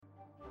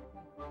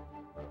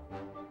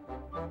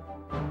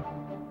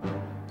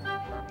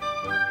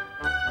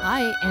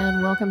Hi,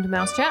 and welcome to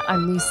Mouse Chat.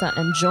 I'm Lisa,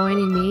 and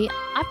joining me,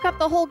 I've got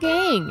the whole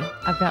gang.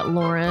 I've got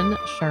Lauren,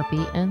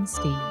 Sharpie, and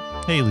Steve.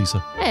 Hey, Lisa.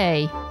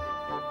 Hey.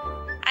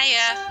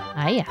 Hiya.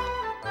 Hiya.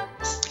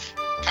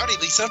 Howdy,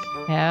 Lisa.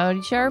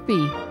 Howdy,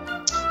 Sharpie.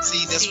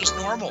 See, this was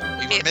normal.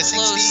 We were It missing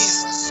flows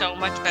Steve. so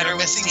much We better were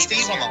with missing Steve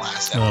Steve on here. the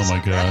last Oh, episode. my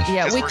gosh.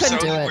 Yeah, Because we couldn't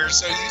do it. We're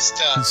so used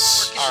to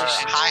This, our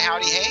hi,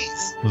 howdy,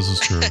 hays. this is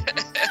true.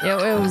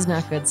 It was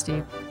not good,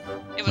 Steve.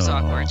 It was Oh,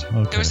 awkward.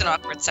 okay. There was an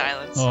awkward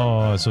silence.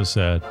 Oh, that's so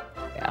sad.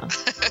 Yeah.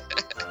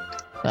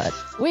 But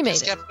we made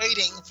Just it. kept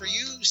waiting for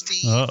you,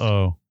 Steve.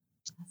 Uh-oh.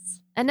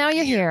 And now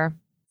you're here.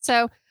 So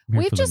I'm here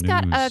we've for the just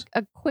got news.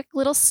 a quick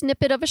little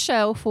snippet of a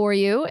show for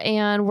you,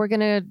 and we're going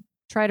to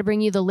try to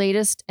bring you the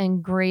latest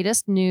and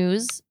greatest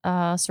news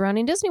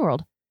surrounding Disney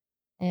World.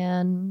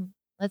 And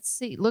let's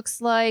see.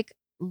 Looks like,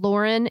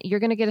 Lauren, you're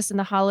going to get us in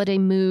the holiday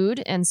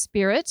mood and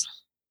spirit.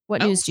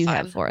 What Oh, news do you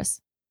have fun. for us?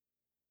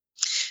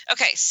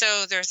 Okay,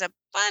 so there's a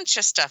bunch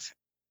of stuff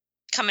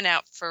coming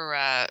out for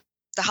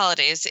the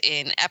holidays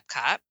in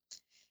Epcot.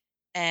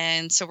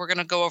 And so we're going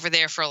to go over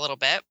there for a little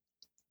bit.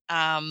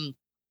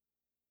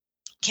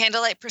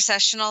 Candlelight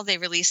Processional, they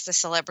released the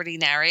celebrity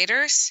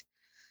narrators.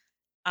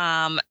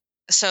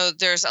 So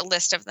there's a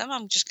list of them.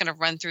 I'm just going to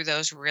run through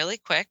those really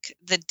quick.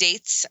 The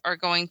dates are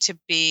going to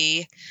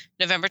be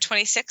November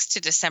 26th to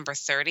December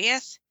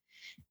 30th.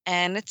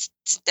 And it's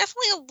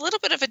definitely a little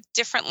bit of a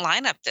different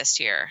lineup this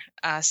year.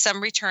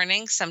 Some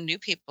returning, some new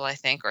people, I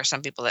think, or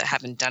some people that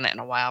haven't done it in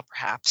a while,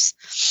 perhaps.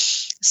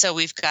 So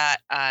we've got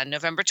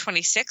November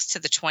 26th to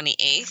the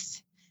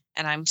 28th.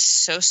 And I'm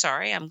so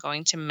sorry. I'm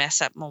going to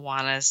mess up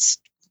Moana's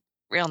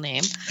real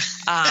name.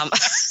 And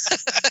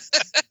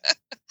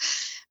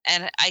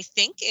I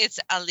think it's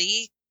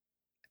Ali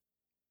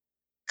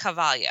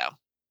Cavallo.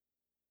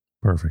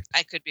 Perfect.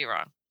 I could be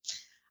wrong.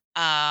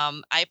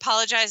 I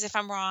apologize if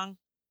I'm wrong.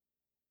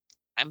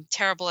 I'm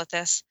terrible at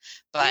this.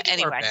 But We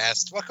do our anyway,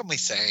 best. What can we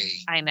say?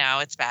 I know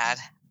it's bad.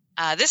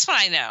 This one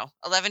I know.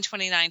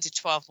 11:29 to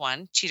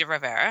 12:1, Cheetah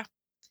Rivera.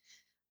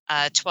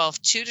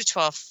 12:2 to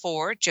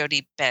 12:4,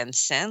 Jodie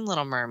Benson,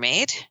 Little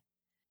Mermaid.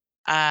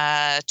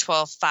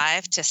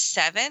 12:5 to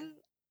 7,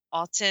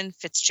 Alton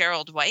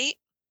Fitzgerald White.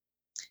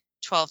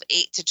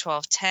 12:8 to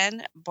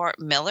 12:10, Bart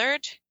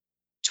Millard.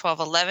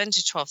 12:11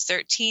 to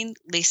 12:13,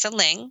 Lisa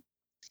Ling.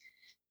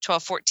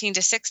 12:14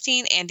 to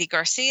 16, Andy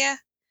Garcia.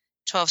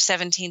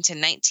 12:17 to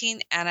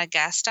 19, Anna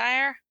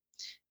Gasteyer.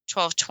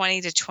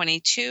 12:20 to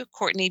 22,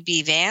 Courtney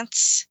B.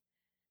 Vance.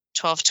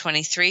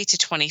 12:23 to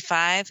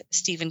 25,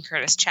 Stephen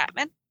Curtis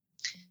Chapman.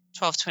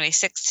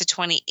 12:26 to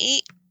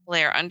 28,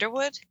 Blair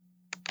Underwood.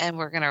 And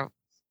we're going to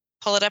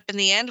pull it up in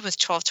the end with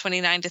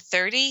 12:29 to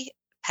 30,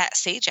 Pat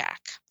Sajak.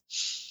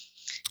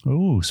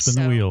 Oh, spin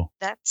the So wheel.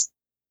 That's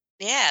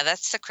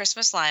the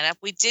Christmas lineup.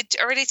 We did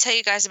already tell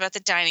you guys about the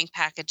dining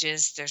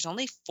packages. There's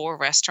only 4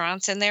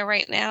 restaurants in there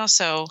right now,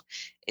 so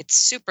it's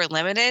super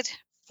limited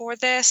for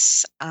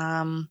this.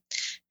 I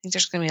think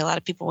there's going to be a lot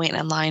of people waiting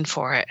in line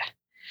for it.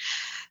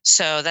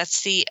 So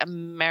that's the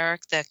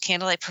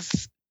Candlelight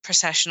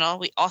Processional.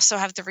 We also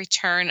have the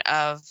return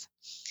of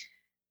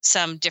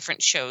some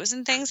different shows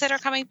and things that are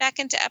coming back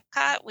into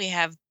Epcot. We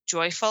have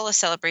Joyful, a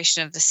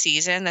celebration of the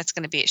season. That's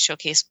going to be at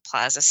Showcase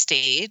Plaza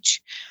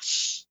Stage.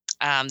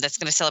 That's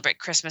going to celebrate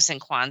Christmas and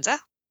Kwanzaa.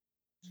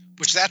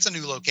 Which that's a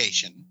new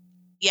location.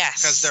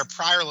 Yes. Because their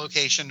prior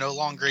location no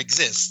longer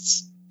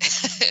exists.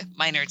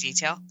 Minor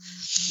detail.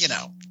 You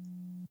know.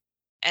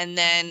 And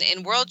then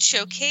in World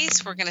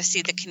Showcase, we're going to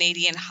see the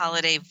Canadian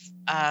Holiday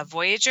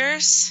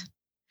Voyagers.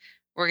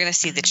 We're going to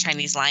see the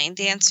Chinese Lion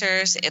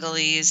Dancers,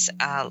 Italy's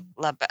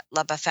La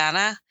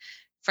Befana,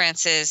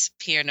 France's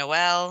Pierre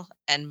Noël,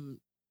 and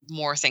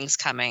more things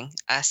coming.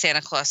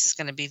 Santa Claus is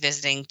going to be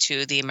visiting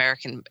to the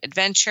American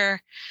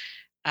Adventure,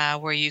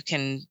 where you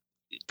can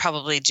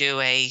probably do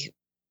a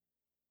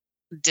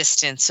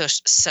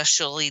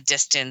socially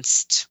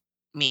distanced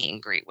meet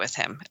and greet with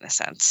him, in a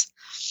sense.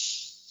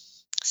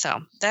 So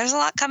there's a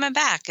lot coming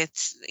back.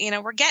 It's,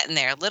 we're getting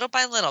there little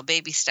by little,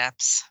 baby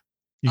steps.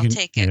 I'll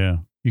take it. Yeah.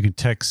 You can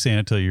text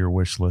Santa your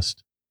wish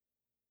list.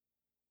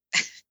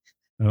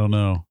 I don't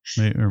know.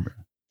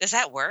 Does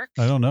that work?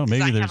 I don't know.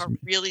 Maybe I there's have a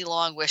really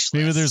long wish list.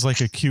 maybe there's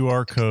like a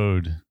QR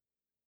code.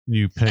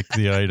 You pick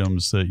the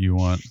items that you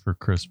want for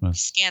Christmas.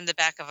 Scan the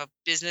back of a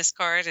business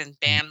card and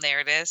bam, there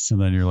it is.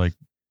 And then you're like,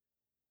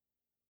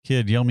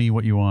 kid, yell me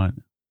what you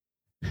want.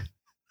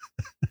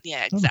 Yeah,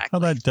 I don't know exactly. How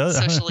that does?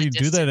 How do Socially you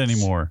do that distanced.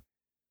 anymore?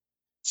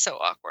 So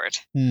awkward.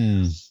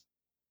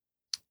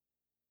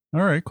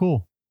 All right,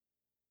 cool.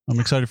 I'm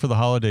excited for the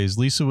holidays.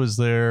 Lisa was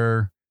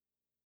there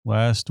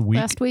last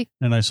week,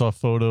 and I saw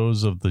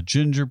photos of the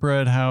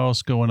gingerbread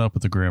house going up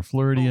at the Grand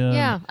Floridian.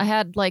 Yeah, I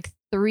had like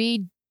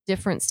 3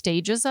 different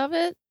stages of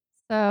it.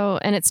 So,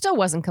 and it still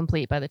wasn't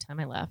complete by the time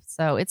I left.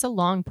 So it's a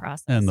long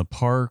process. And the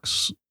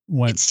parks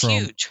went It's from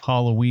huge.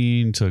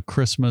 Halloween to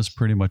Christmas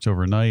pretty much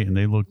overnight, and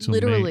they looked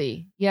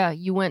literally, yeah.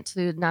 You went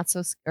to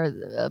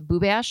Boo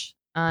Bash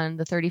on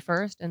the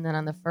 31st, and then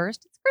on the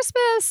 1st, it's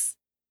Christmas.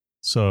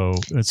 So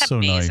it's so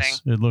amazing.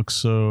 nice. It looks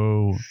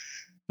so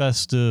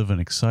festive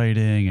and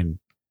exciting and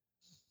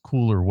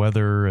cooler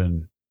weather,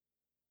 and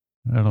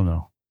I don't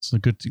know. It's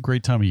a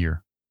great time of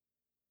year.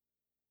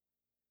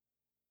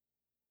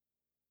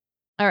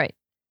 All right.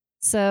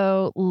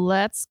 So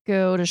let's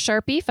go to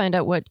Sharpie, find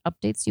out what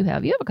updates you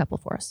have. You have a couple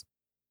for us.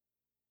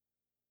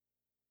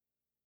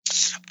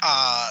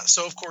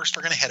 So, of course,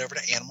 we're going to head over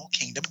to Animal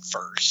Kingdom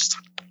first.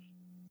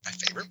 My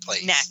favorite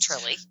place.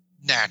 Naturally.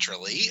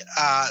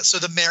 So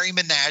the Merry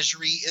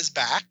Menagerie is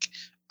back,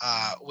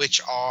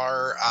 which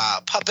are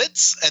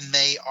puppets, and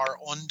they are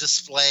on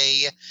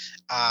display.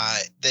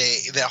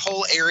 The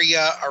whole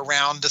area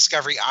around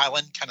Discovery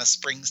Island kind of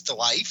springs to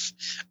life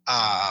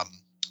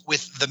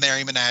with the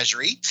Merry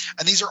Menagerie.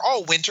 And these are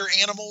all winter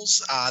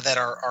animals that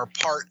are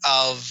part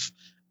of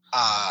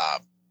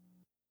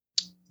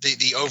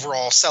the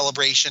overall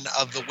celebration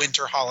of the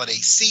winter holiday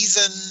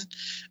season.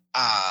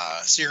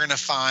 So you're going to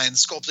find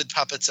sculpted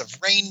puppets of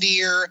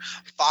reindeer,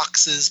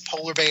 foxes,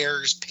 polar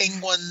bears,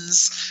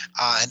 penguins,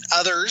 and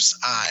others.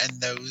 And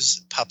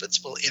those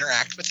puppets will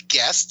interact with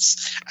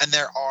guests. And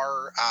there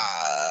are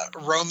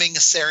roaming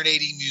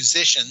serenading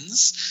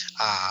musicians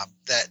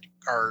that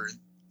are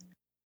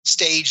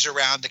staged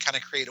around to kind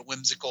of create a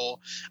whimsical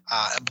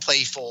and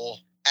playful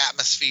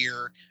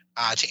atmosphere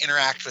to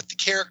interact with the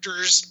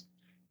characters.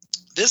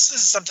 This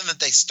is something that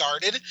they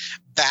started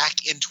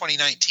back in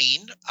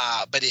 2019,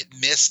 but it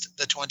missed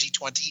the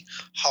 2020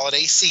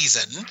 holiday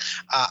season.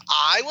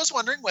 I was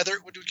wondering whether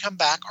it would come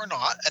back or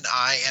not, and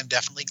I am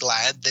definitely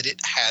glad that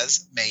it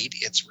has made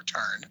its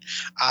return,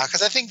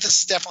 because I think this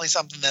is definitely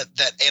something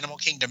that Animal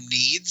Kingdom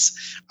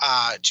needs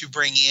to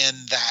bring in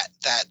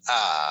that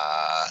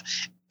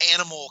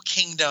Animal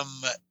Kingdom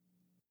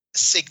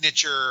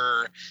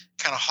signature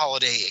kind of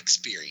holiday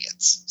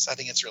experience. So I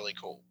think it's really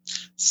cool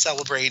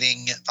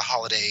celebrating the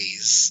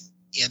holidays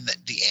in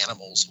the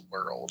animals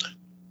world.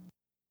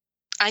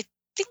 I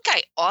think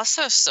I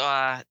also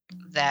saw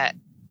that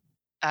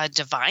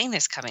Divine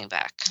is coming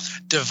back.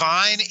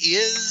 Divine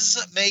is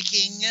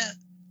making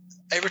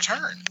a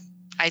return.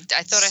 I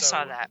thought I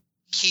saw that.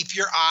 Keep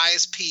your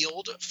eyes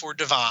peeled for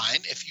Divine.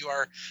 If you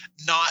are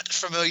not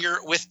familiar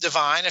with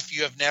Divine, if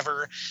you have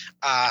never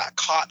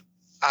caught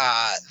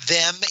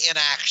them in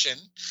action,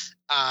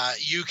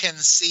 you can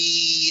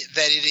see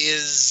that it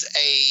is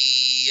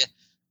a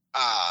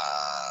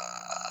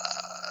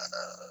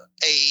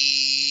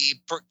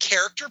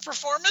character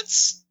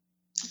performance.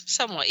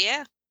 Somewhat,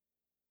 yeah.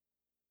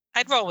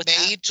 I'd roll with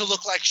that. Made to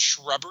look like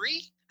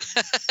shrubbery.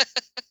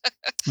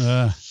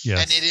 Yes.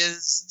 And it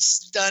is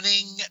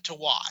stunning to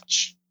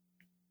watch.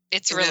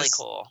 It's really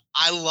cool.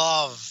 I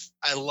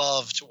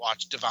love to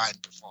watch Divine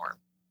perform.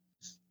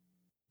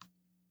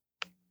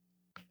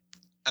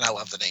 And I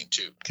love the name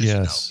too.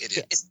 Yes.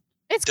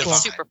 It's cool.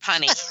 Super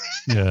punny.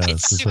 Yeah,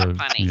 it's super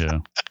punny. Yeah.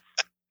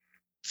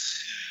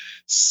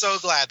 So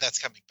glad that's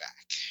coming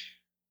back.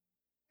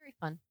 Very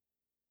fun.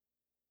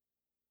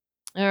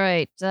 All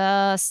right,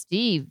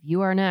 Steve,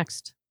 you are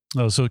next.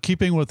 Oh, so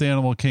keeping with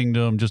Animal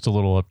Kingdom, just a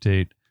little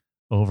update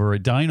over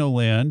at Dino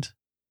Land,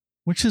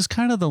 which is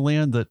kind of the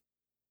land that,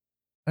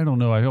 I don't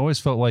know, I always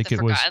felt like the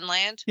it was Forgotten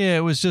Land. Yeah,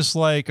 it was just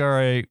like, all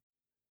right,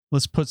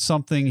 let's put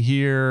something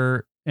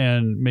here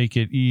and make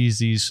it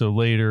easy. So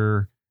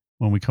later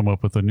when we come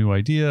up with a new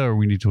idea or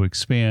we need to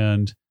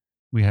expand,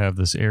 we have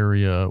this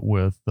area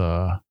with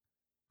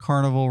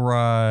carnival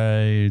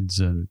rides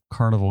and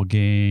carnival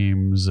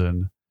games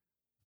and a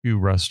few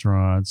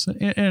restaurants.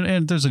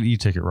 And there's an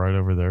e-ticket right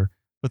over there.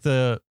 But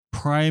the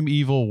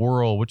Primeval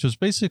Whirl, which is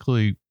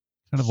basically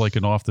kind of like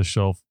an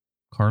off-the-shelf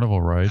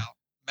carnival ride.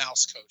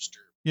 Mouse coaster.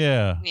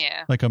 Yeah.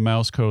 Like a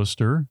mouse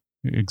coaster.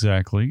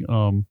 Exactly.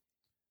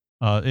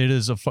 It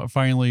has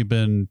finally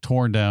been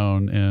torn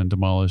down and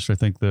demolished. I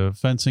think the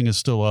fencing is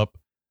still up,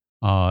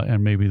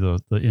 and maybe the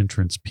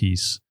entrance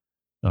piece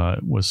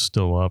was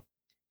still up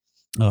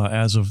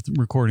as of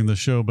recording the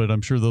show, but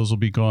I'm sure those will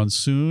be gone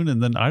soon.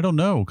 And then I don't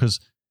know, because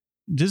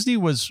Disney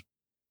was,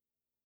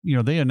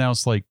 they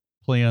announced like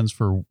plans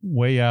for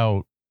way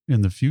out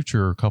in the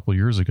future a couple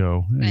years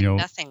ago. And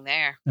nothing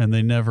there. And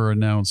they never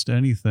announced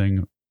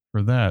anything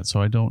for that.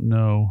 So I don't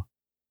know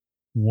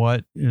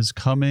what is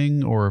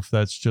coming, or if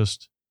that's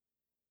just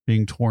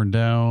being torn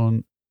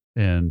down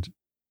and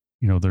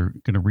they're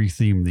going to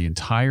retheme the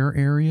entire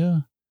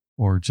area,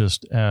 or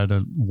just add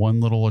one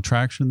little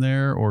attraction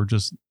there, or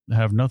just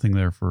have nothing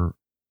there for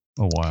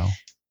a while.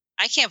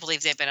 I can't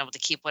believe they've been able to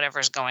keep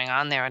whatever's going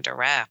on there under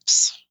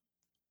wraps.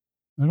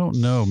 I don't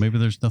know. Maybe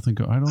there's nothing.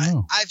 I don't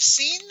know. I've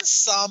seen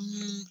some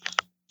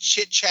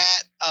chit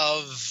chat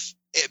of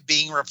it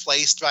being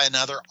replaced by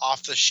another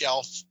off the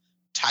shelf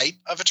type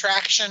of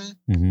attraction.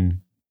 Mm-hmm.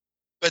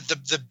 But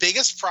the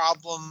biggest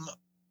problem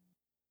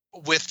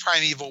with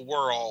Primeval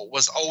Whirl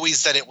was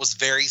always that it was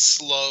very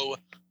slow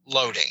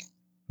loading.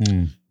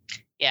 Mm.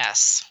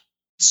 Yes.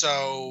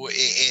 So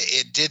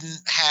it didn't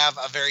have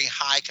a very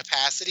high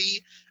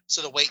capacity.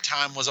 So the wait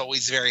time was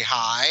always very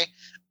high.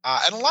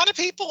 And a lot of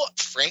people,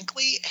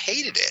 frankly,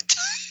 hated it.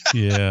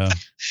 Yeah.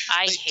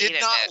 They did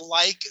not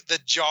like the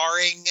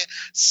jarring,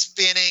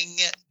 spinning,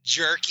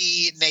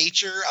 jerky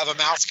nature of a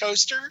mouse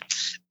coaster.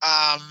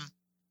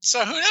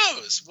 So who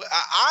knows?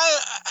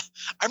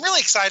 I'm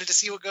really excited to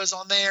see what goes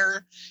on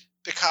there,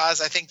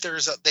 because I think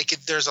there's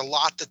a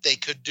lot that they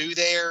could do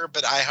there,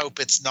 but I hope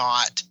it's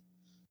not.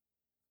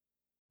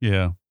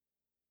 Yeah.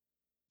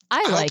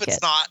 I hope like it's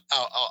it. not a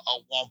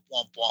womp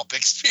womp womp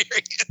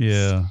experience.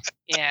 Yeah.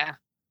 Yeah.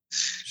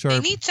 Sharp. They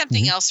need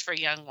something else for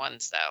young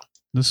ones, though.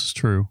 This is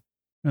true.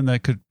 And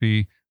that could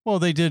be, well,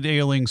 they did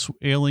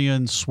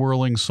alien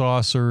swirling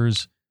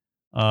saucers,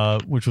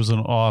 which was an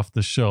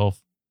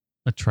off-the-shelf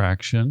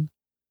attraction.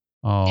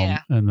 Yeah.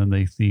 And then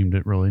they themed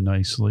it really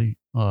nicely.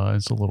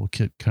 It's a little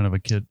kid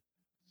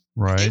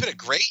ride. They gave it a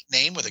great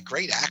name with a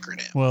great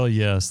acronym. Well,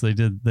 yes, they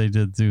did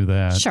do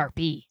that.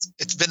 Sharpie.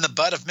 It's been the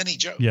butt of many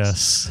jokes.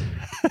 Yes.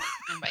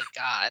 Oh my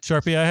God.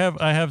 Sharpie,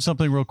 I have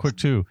something real quick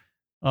too.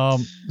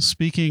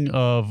 Speaking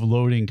of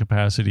loading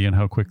capacity and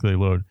how quick they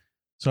load.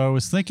 So I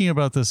was thinking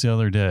about this the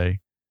other day,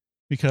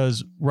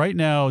 because right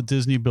now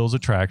Disney builds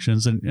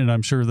attractions, and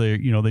I'm sure they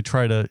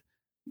try to,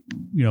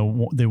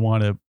 they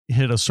want to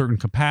hit a certain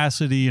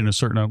capacity and a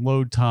certain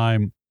unload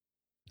time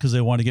because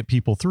they want to get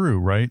people through,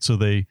 right? So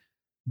they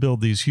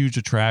build these huge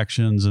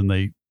attractions, and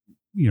they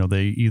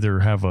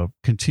either have a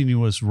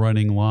continuous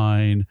running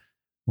line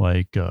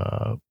like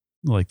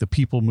the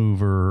People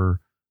Mover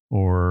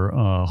or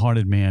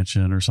Haunted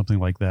Mansion or something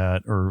like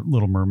that, or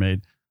Little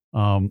Mermaid,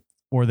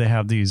 or they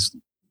have these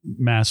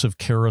massive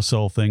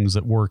carousel things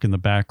that work in the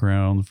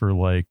background for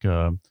like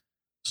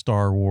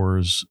Star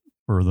Wars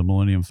for the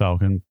Millennium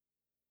Falcon,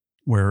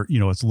 where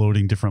it's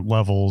loading different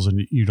levels,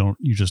 and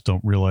you just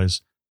don't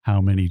realize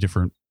how many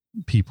different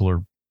people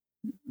are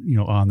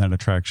on that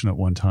attraction at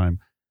one time.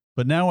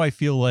 But now I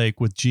feel like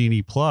with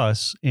Genie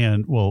Plus,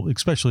 and well,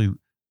 especially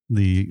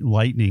the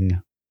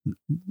Lightning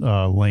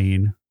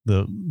lane,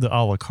 the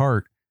a la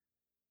carte,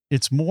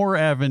 it's more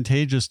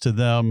advantageous to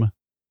them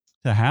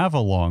to have a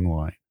long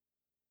line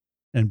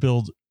and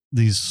build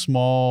these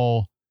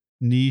small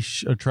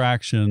niche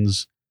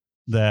attractions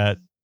that,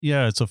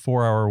 yeah, it's a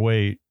 4-hour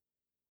wait,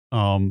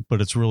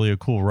 but it's really a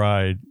cool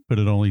ride, but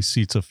it only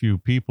seats a few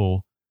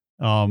people,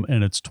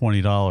 and it's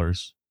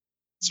 $20.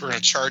 So we're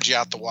going to charge you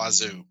out the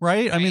wazoo.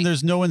 Right? I mean,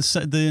 there's no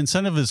the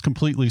incentive is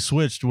completely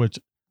switched, which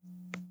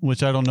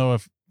I don't know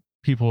if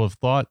people have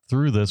thought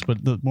through this,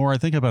 but the more I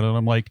think about it,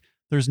 I'm like,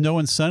 there's no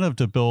incentive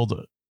to build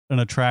an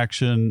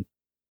attraction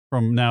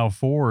from now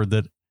forward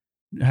that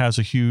has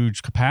a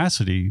huge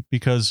capacity,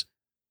 because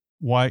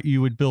why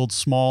you would build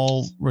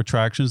small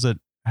attractions that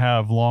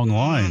have long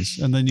lines,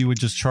 and then you would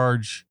just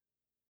charge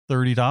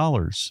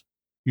 $30.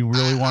 You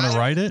really want to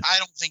ride it? I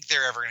don't think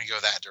they're ever going to go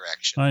that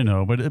direction. I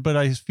know, but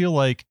I feel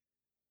like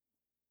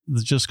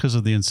just because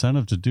of the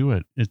incentive to do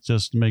it, it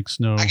just makes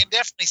no. I can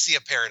definitely see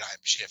a paradigm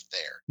shift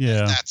there.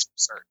 Yeah, that's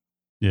certain.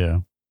 Yeah.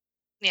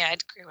 Yeah,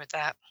 I'd agree with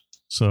that.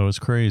 So it's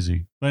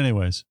crazy. But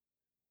anyways,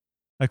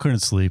 I couldn't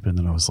sleep, and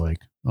then I was like,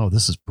 "Oh,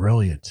 this is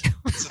brilliant."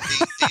 So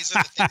these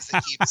are the things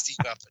that keep Steve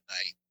up at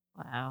night.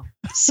 Wow.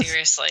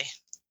 Seriously.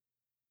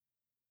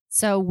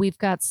 So we've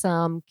got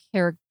some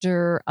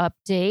character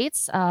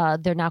updates.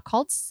 They're now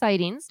called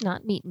sightings,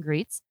 not meet and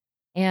greets.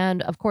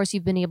 And of course,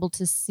 you've been able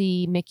to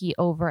see Mickey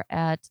over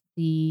at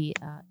the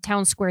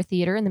Town Square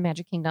Theater in the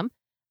Magic Kingdom,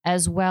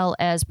 as well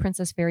as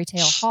Princess Fairy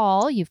Tale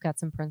Hall. You've got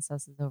some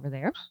princesses over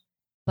there.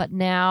 But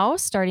now,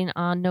 starting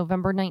on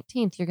November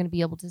 19th, you're going to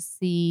be able to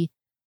see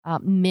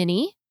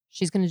Minnie.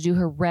 She's going to do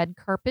her red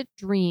carpet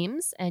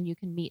dreams, and you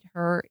can meet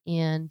her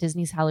in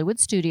Disney's Hollywood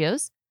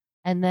Studios.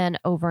 And then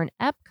over in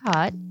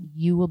Epcot,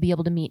 you will be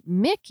able to meet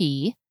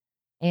Mickey,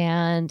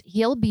 and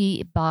he'll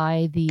be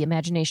by the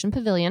Imagination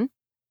Pavilion.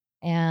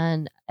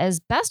 And as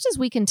best as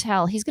we can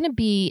tell, he's going to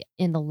be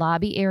in the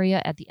lobby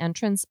area at the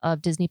entrance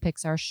of Disney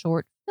Pixar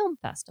Short Film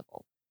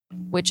Festival,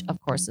 which,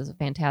 of course, is a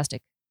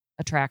fantastic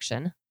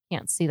attraction.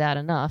 Can't see that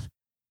enough.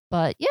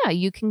 But yeah,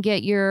 you can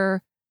get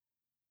your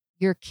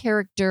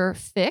character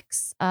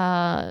fix.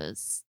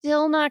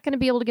 Still not going to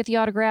be able to get the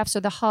autographs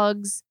or the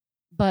hugs,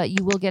 but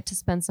you will get to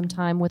spend some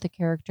time with the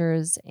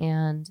characters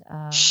and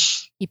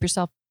keep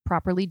yourself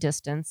properly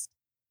distanced.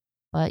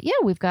 But yeah,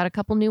 we've got a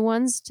couple new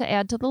ones to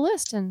add to the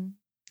list, and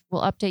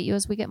we'll update you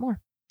as we get more.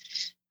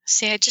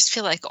 See, I just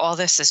feel like all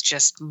this is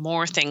just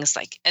more things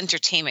like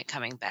entertainment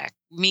coming back,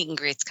 meet and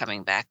greets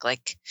coming back.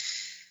 Like,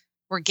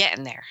 we're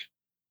getting there.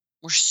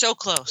 We're so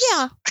close.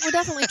 Yeah, we're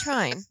definitely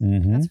trying.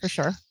 Mm-hmm. That's for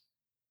sure.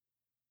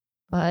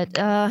 But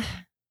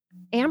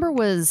Amber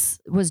was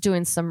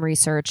doing some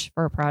research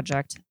for a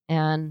project,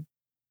 and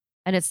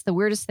it's the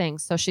weirdest thing.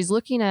 So she's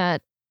looking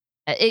at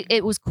it.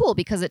 It was cool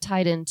because it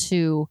tied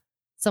into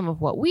some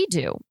of what we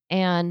do,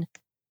 and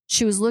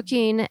she was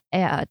looking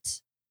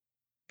at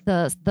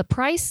the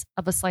price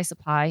of a slice of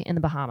pie in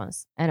the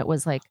Bahamas, and it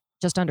was like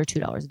just under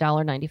 $2,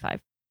 $1.95.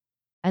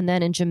 And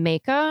then in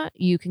Jamaica,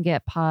 you can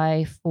get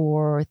pie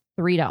for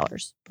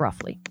 $3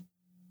 roughly.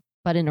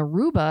 But in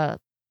Aruba,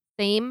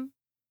 same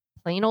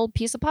plain old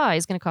piece of pie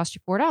is going to cost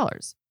you $4.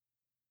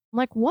 I'm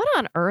like, what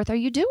on earth are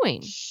you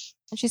doing?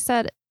 And she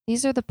said,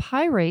 these are the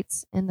pie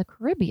rates in the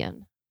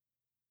Caribbean.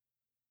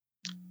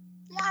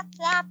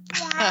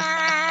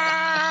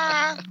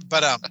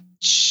 But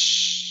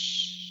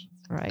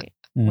Right.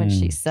 when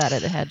she Mm. said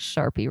it. It had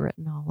Sharpie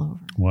written all over.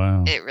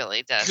 Wow. It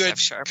really does have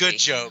Sharpie. Good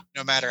joke,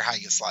 no matter how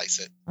you slice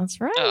it. That's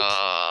right.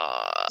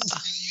 Oh.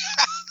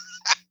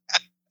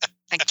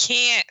 I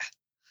can't.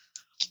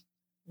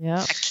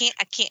 Yeah. I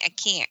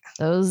can't.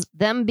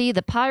 Them be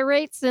the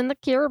pirates in the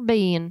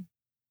Caribbean.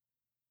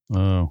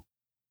 Oh,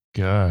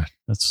 God.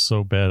 That's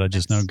so bad. I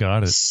just now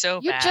got it. So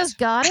You bad. just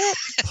got it?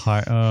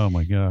 Oh,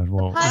 my God.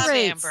 Well, The Love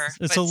pirates. Amber, it's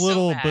but a so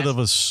little bad. bit of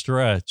a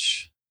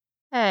stretch.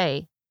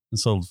 Hey.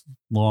 It's a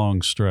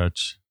long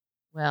stretch.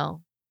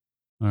 Well,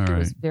 All it right.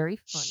 was very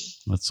funny.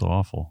 That's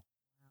awful.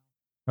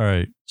 All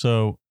right.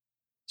 So,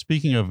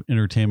 speaking of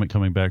entertainment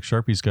coming back,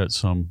 Sharpie's got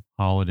some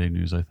holiday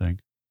news, I think.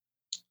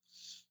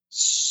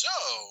 So,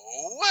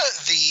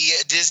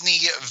 the Disney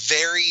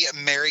Very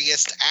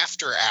Merriest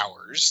After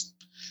Hours,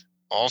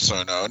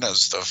 also known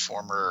as the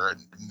former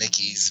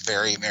Mickey's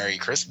Very Merry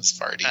Christmas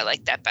Party, I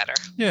like that better.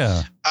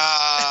 Yeah.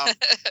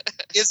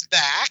 is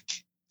back.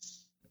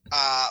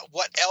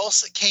 What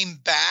else came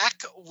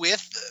back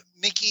with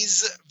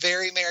Mickey's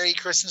Very Merry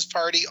Christmas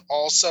Party,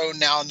 also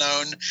now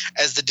known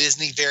as the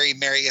Disney Very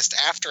Merriest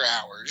After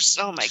Hours,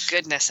 Oh my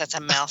goodness, that's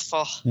a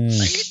mouthful.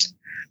 right?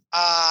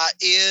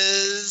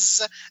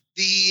 Is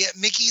the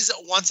Mickey's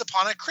Once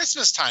Upon a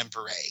Christmas Time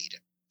Parade.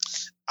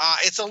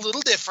 It's a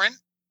little different.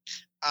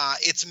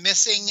 It's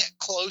missing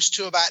close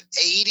to about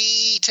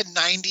 80 to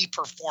 90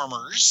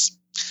 performers.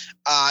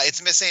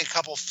 It's missing a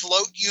couple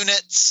float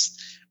units.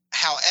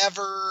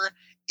 However,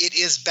 it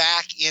is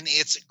back in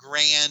its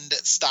grand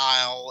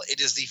style. It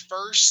is the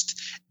first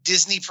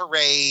Disney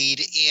parade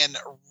in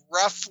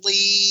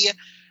roughly,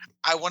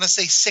 I want to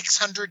say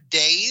 600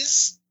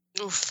 days.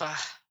 Oof.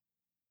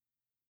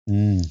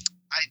 Mm.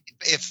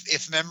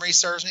 If memory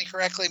serves me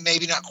correctly,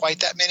 maybe not quite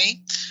that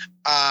many.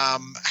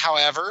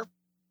 However,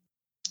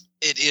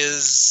 it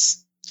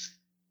is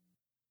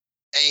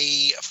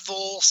a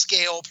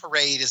full-scale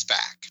parade is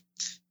back.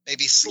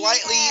 Maybe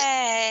slightly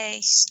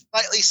Yay.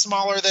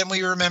 smaller than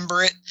we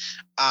remember it,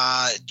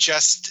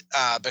 just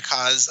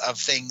because of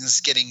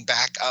things getting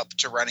back up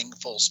to running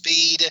full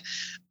speed.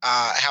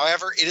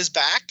 However, it is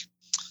back.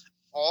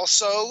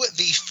 Also,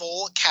 the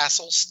full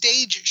castle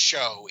stage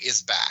show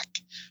is back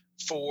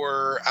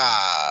for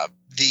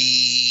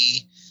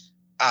the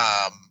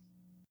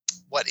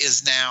what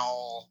is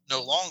now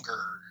no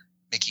longer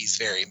Mickey's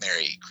Very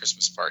Merry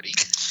Christmas Party.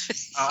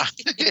 I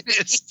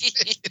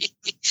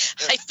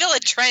feel a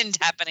trend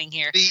happening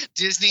here. The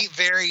Disney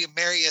Very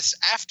Merriest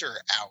After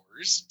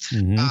Hours,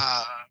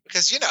 Mhm.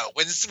 because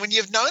when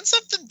you've known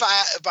something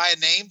by a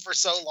name for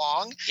so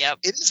long, Yep.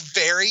 it is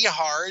very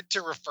hard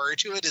to refer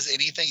to it as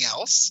anything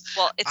else.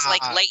 Well, it's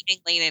like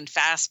Lightning Lane and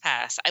Fast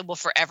Pass. I will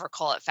forever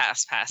call it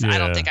Fast Pass. I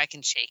don't Yeah. think I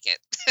can shake it.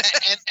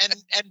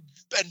 and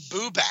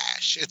Boo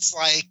Bash. It's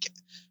like,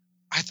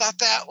 I thought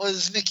that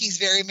was Mickey's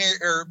Very Merry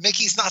or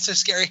Mickey's Not So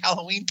Scary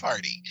Halloween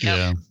Party.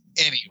 Yeah.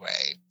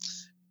 Anyway,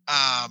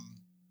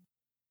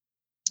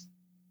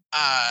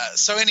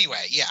 so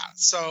anyway, yeah.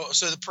 So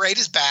the parade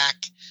is back.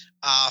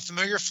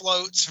 Familiar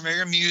floats,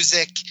 familiar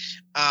music.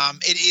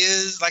 It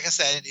is, like I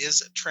said, it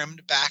is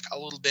trimmed back a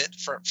little bit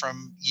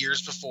from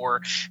years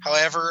before.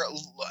 However,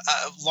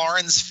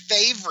 Lauren's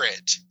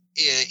favorite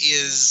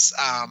is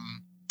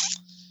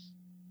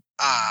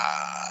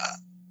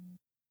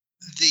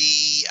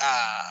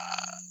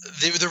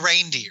the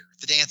reindeer,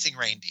 the dancing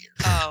reindeer.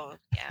 Oh,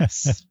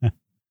 yes.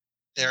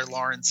 They're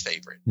Lauren's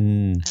favorite.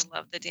 Mm. I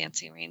love the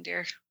dancing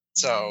reindeer.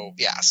 So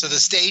yeah, so the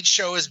stage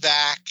show is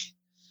back.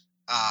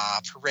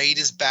 Parade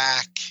is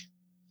back.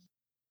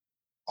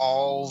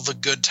 All the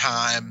good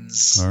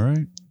times All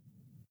right.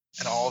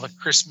 and all the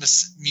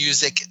Christmas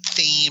music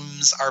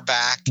themes are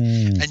back.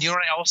 Mm. And you know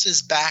what else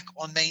is back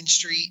on Main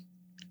Street?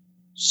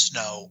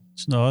 Snow.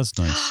 No, that's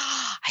nice.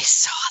 I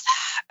saw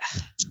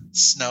that.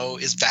 Snow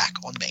is back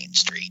on Main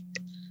Street.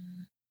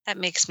 That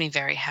makes me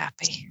very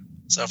happy.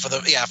 So for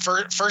the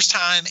first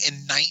time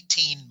in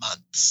 19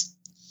 months.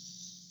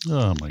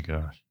 Oh my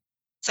gosh.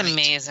 It's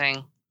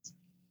amazing.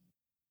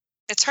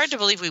 It's hard to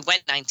believe we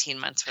went 19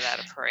 months without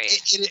a parade.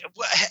 And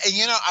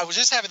I was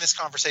just having this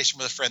conversation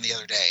with a friend the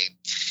other day.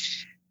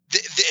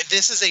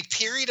 This is a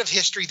period of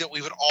history that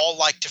we would all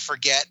like to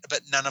forget,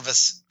 but none of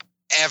us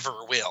ever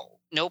will.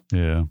 Nope.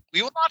 Yeah.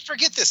 We will not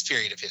forget this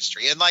period of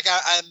history. And like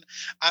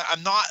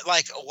I'm not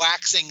like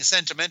waxing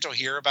sentimental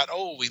here about,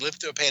 we lived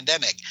through a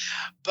pandemic,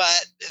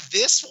 but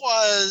this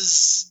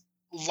was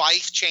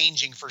life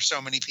changing for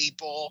so many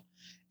people.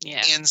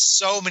 Yeah. In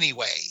so many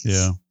ways.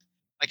 Yeah.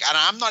 Like, and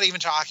I'm not even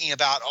talking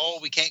about,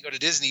 we can't go to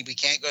Disney, we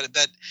can't go to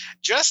that.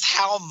 Just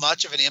how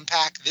much of an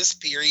impact this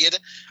period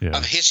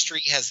of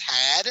history has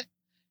had.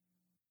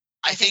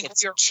 I think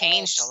it's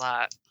changed a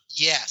lot.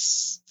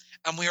 Yes.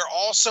 And we are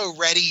also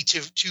ready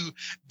to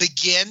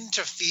begin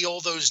to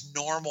feel those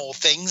normal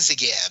things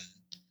again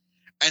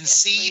and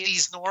see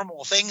these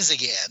normal things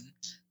again.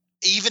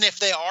 Even if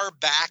they are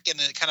back in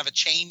a kind of a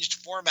changed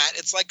format,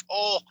 it's like,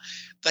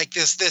 like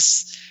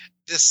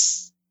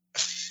this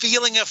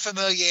feeling of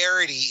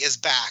familiarity is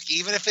back,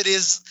 even if it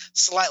is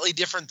slightly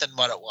different than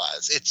what it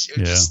was. It's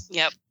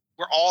Yep.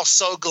 We're all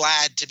so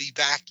glad to be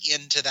back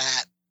into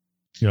that.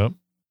 Yep.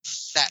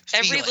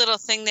 Every feel it. little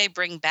thing they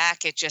bring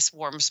back, it just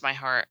warms my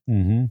heart.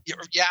 Mm-hmm.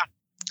 Yeah.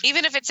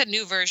 Even if it's a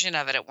new version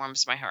of it, it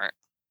warms my heart.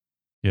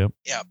 Yeah.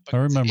 But I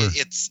remember.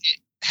 it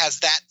has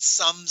that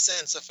some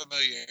sense of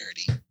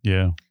familiarity.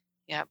 Yeah.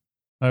 Yep.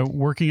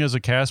 Working as a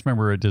cast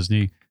member at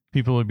Disney,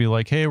 people would be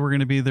like, "Hey, we're going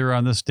to be there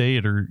on this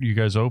date. Are you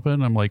guys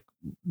open?" I'm like,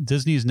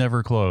 Disney's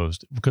never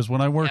closed, because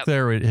when I worked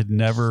there, it had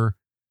never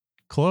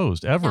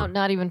closed ever. No,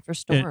 not even for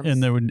storms.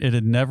 And it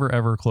had never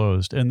ever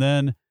closed. And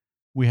then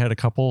we had a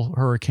couple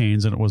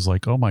hurricanes, and it was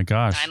like, oh my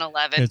gosh,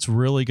 9/11. it's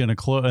really going to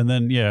close. And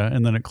then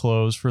it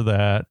closed for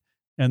that.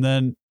 And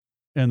then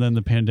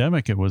the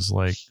pandemic, it was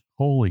like,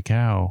 holy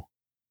cow.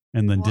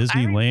 And then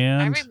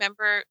Disneyland. I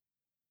remember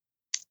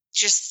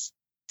just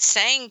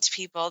saying to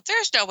people,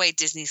 there's no way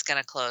Disney's going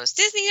to close.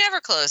 Disney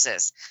never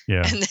closes.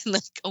 Yeah. And then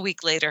like a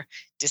week later,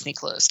 Disney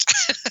closed.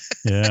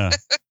 Yeah.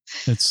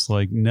 It's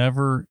like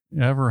never,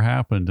 ever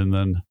happened.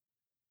 And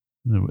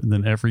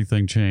then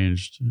everything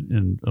changed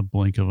in a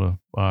blink of an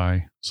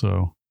eye.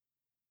 So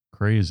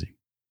crazy.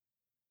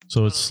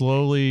 So it's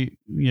slowly,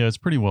 it's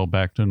pretty well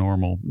back to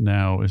normal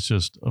now. It's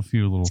just a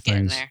few little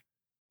things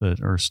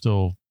that are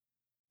still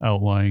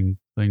outlying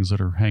things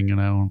that are hanging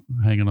on.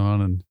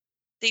 And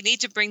they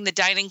need to bring the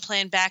dining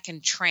plan back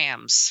and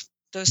trams.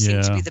 Those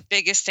seem to be the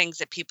biggest things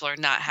that people are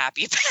not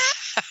happy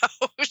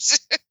about.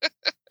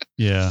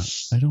 Yeah,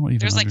 I don't even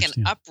There's understand. like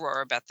an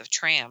uproar about the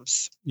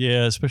trams.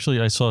 Yeah, especially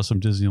I saw some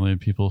Disneyland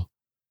people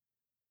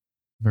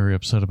very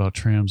upset about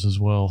trams as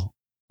well.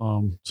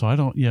 So I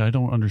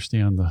don't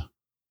understand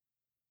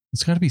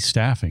it's got to be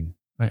staffing.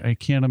 I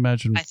can't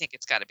imagine. I think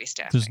it's got to be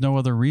staffing. There's no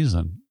other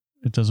reason.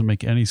 It doesn't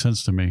make any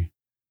sense to me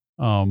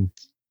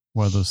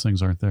why those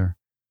things aren't there.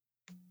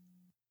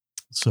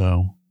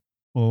 So,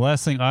 well, the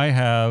last thing I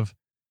have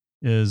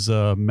is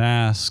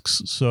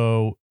masks.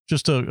 So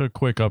just a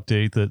quick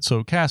update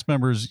so cast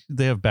members,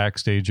 they have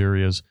backstage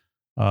areas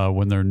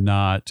when they're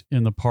not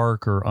in the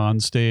park or on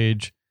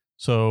stage.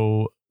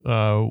 So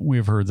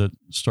we've heard that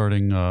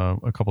starting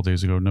a couple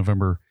days ago,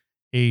 November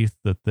 8th,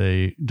 that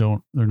they're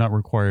not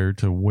required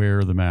to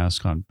wear the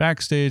mask on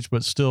backstage,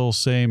 but still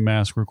same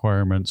mask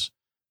requirements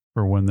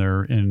for when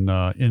they're in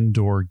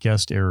indoor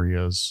guest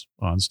areas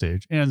on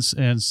stage, and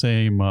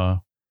same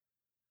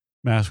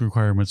mask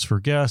requirements for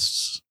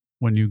guests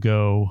when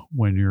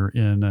you're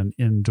in an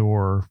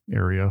indoor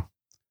area.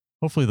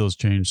 Hopefully those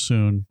change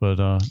soon,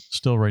 but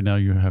still right now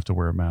you have to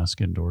wear a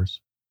mask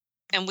indoors.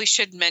 And we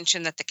should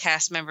mention that the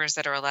cast members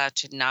that are allowed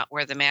to not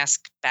wear the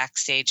mask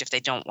backstage if they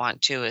don't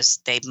want to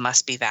they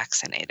must be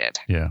vaccinated.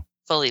 Yeah.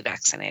 Fully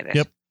vaccinated.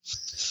 Yep.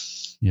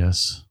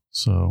 Yes.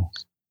 So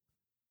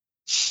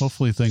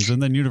hopefully things,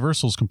 and then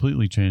Universal's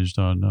completely changed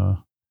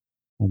on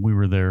when we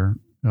were there.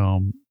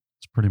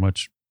 It's pretty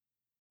much,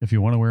 if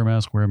you want to wear a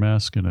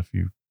mask, and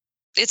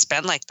It's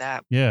been like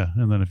that. Yeah,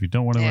 and then if you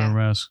don't want to wear a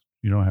mask,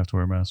 you don't have to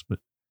wear a mask. But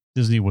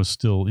Disney was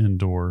still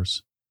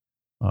indoors,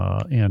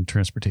 and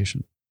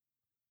transportation,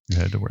 you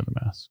had to wear the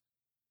mask.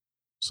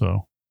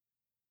 So,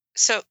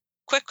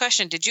 quick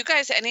question: did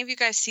any of you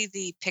guys see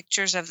the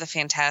pictures of the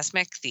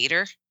Fantasmic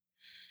Theater?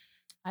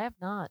 I have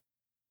not.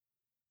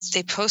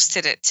 They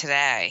posted it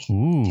today.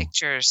 Ooh.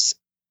 Pictures.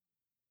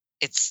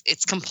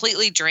 It's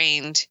completely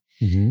drained.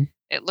 Mm-hmm.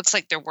 It looks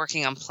like they're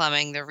working on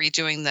plumbing. They're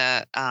redoing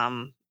the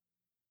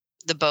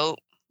boat.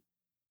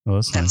 Oh,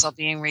 that's nice. Nice. All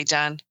being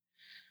redone.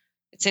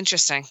 It's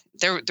interesting.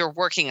 They're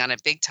working on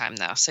it big time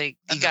though, so you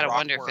got to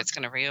wonder if it's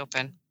going to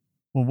reopen.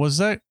 Well, was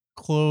that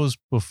closed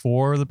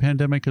before the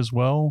pandemic as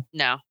well?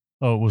 No.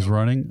 Oh, it was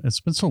running. It's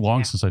been so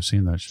long since I've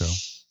seen that show.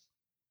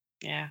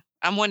 Yeah,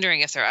 I'm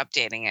wondering if they're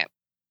updating it,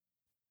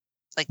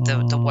 like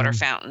the water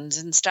fountains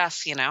and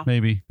stuff.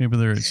 Maybe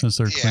they're since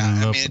they're cleaning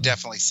it up. I mean, it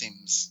definitely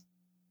seems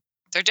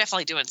they're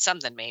definitely doing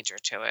something major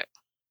to it.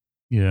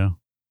 Yeah.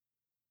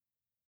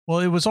 Well,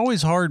 it was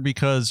always hard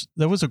because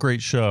that was a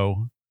great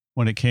show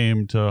when it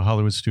came to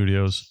Hollywood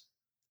Studios.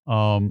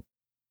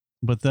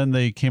 But then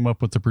they came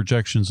up with the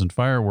projections and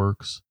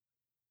fireworks,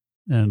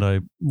 and I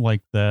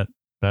liked that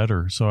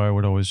better. So I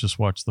would always just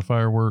watch the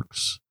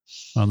fireworks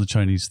on the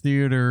Chinese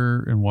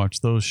theater and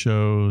watch those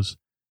shows,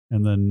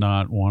 and then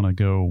not want to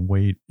go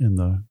wait in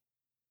the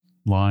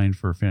line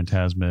for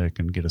Fantasmic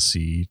and get a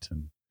seat.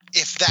 And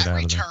if that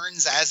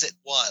returns as it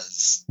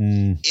was,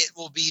 it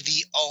will be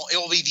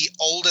the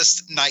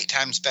oldest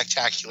nighttime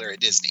spectacular at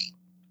Disney.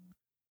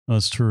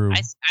 That's true.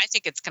 I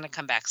think it's going to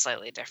come back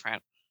slightly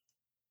different.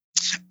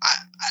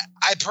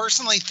 I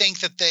personally think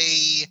that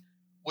they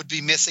would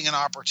be missing an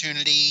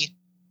opportunity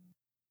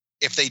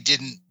if they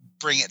didn't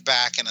bring it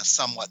back in a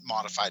somewhat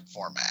modified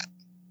format.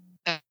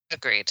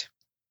 Agreed.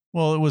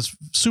 Well, it was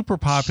super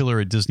popular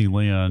at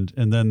Disneyland,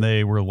 and then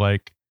they were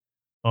like,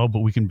 oh, but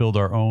we can build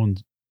our own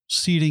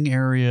seating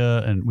area,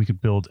 and we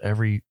could build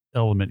every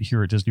element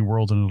here at Disney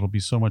World, and it'll be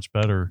so much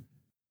better.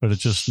 But it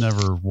just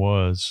never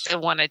was. The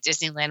one at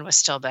Disneyland was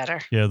still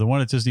better. Yeah, the one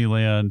at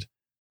Disneyland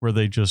where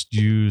they just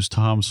used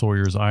Tom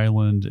Sawyer's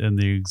Island and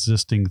the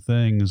existing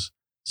things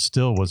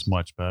still was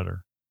much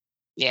better.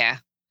 Yeah.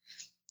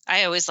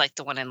 I always like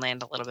the one in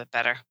Land a little bit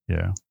better.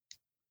 Yeah.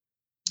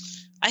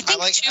 I think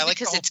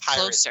because it's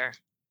closer.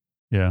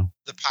 Yeah.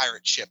 the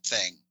pirate ship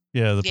thing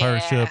Yeah, the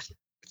pirate ship.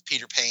 with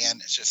Peter Pan.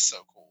 It's just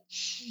so cool.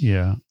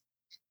 Yeah.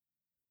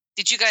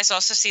 Did you guys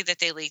also see that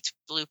they leaked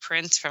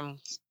blueprints from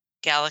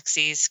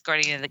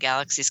Guardian of the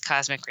Galaxy's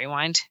Cosmic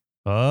Rewind?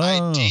 Oh.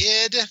 I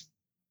did,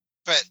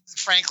 but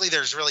frankly,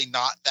 there's really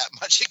not that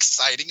much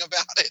exciting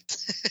about it.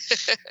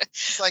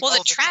 It's like, Well, oh,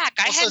 the track.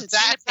 I so hadn't seen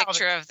that's a how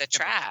picture of the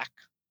track.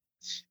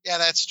 Yeah,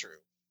 that's true.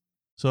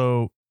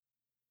 So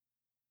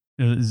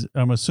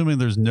I'm assuming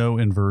there's no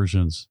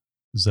inversions.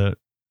 Is that?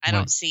 I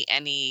don't see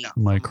any.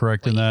 Am I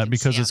correct in what you that? can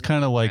Because see it's on the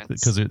kind of like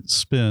blueprints. because it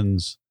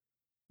spins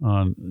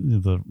on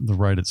the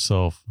ride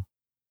itself.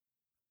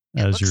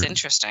 It as looks you're.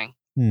 interesting.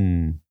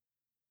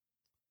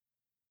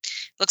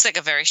 Looks like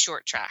a very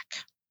short track.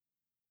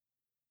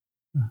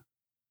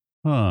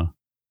 Huh.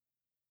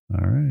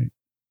 All right.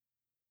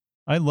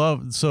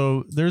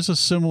 So there's a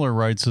similar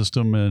ride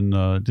system in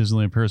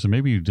Disneyland Paris, and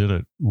maybe you did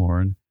it,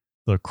 Lauren.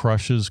 The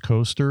Crushes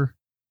coaster,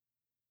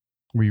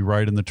 where you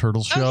ride in the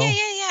turtle shell. Oh,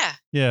 yeah.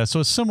 Yeah, so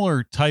a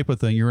similar type of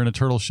thing. You're in a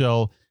turtle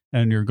shell,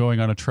 and you're going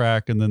on a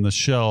track, and then the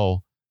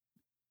shell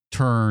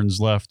turns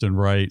left and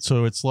right.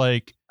 So it's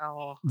like,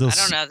 Oh, The I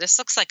don't know. This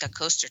looks like a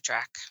coaster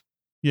track.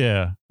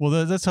 yeah.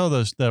 Well, that's how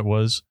that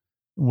was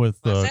with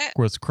Was it?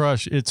 with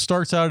Crush. It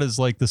starts out as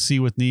like the Sea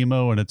with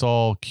Nemo, and it's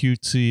all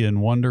cutesy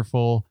and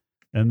wonderful,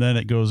 and then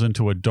it goes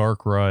into a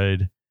dark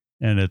ride,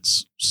 and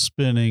it's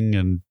spinning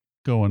and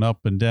going up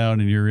and down,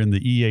 and you're in the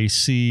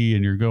EAC,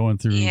 and you're going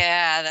through.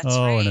 Yeah, that's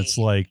right. And it's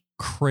like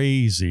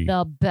crazy.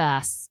 The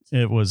best.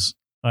 It was.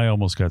 I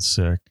almost got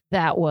sick.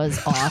 That was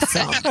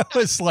awesome. It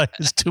was like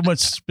it's too much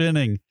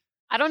spinning.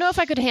 I don't know if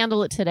I could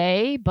handle it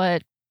today,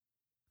 but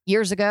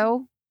years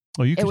ago,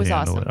 Oh, you could was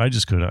handle awesome. it. I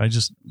just couldn't. I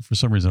just for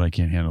some reason I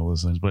can't handle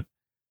those things. But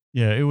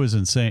yeah, it was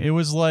insane. It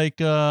was like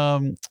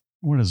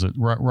what is it?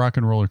 Rock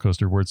and roller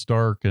coaster where it's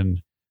dark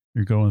and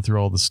you're going through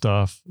all the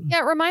stuff. yeah,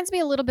 it reminds me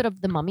a little bit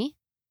of The Mummy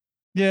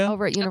Yeah,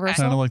 over at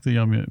Universal. kind of like the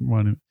Yummy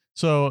one.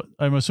 So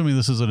I'm assuming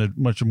this is a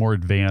much more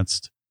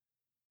advanced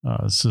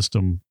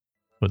system,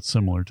 but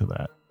similar to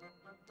that.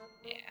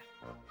 Yeah.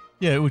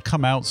 Yeah, it would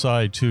come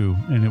outside too,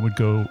 and it would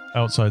go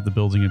outside the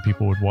building, and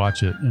people would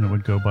watch it, and it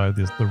would go by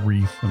the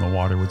reef, and the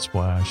water would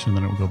splash, and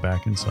then it would go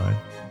back inside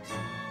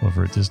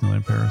over at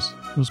Disneyland Paris.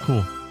 It was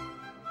cool.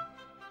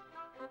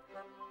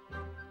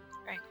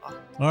 Very cool.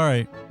 All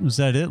right, was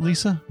that it,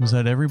 Lisa? Was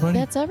that everybody?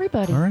 That's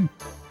everybody. All right.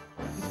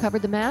 We've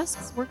covered the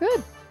masks. We're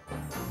good.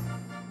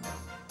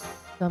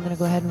 So I'm going to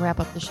go ahead and wrap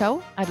up the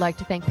show. I'd like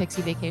to thank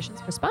Pixie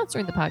Vacations for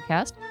sponsoring the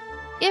podcast.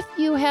 If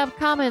you have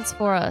comments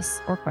for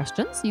us or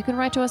questions, you can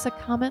write to us at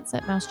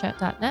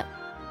comments@mousechat.net.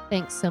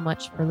 Thanks so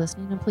much for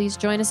listening, and please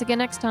join us again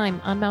next time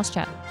on Mouse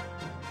Chat.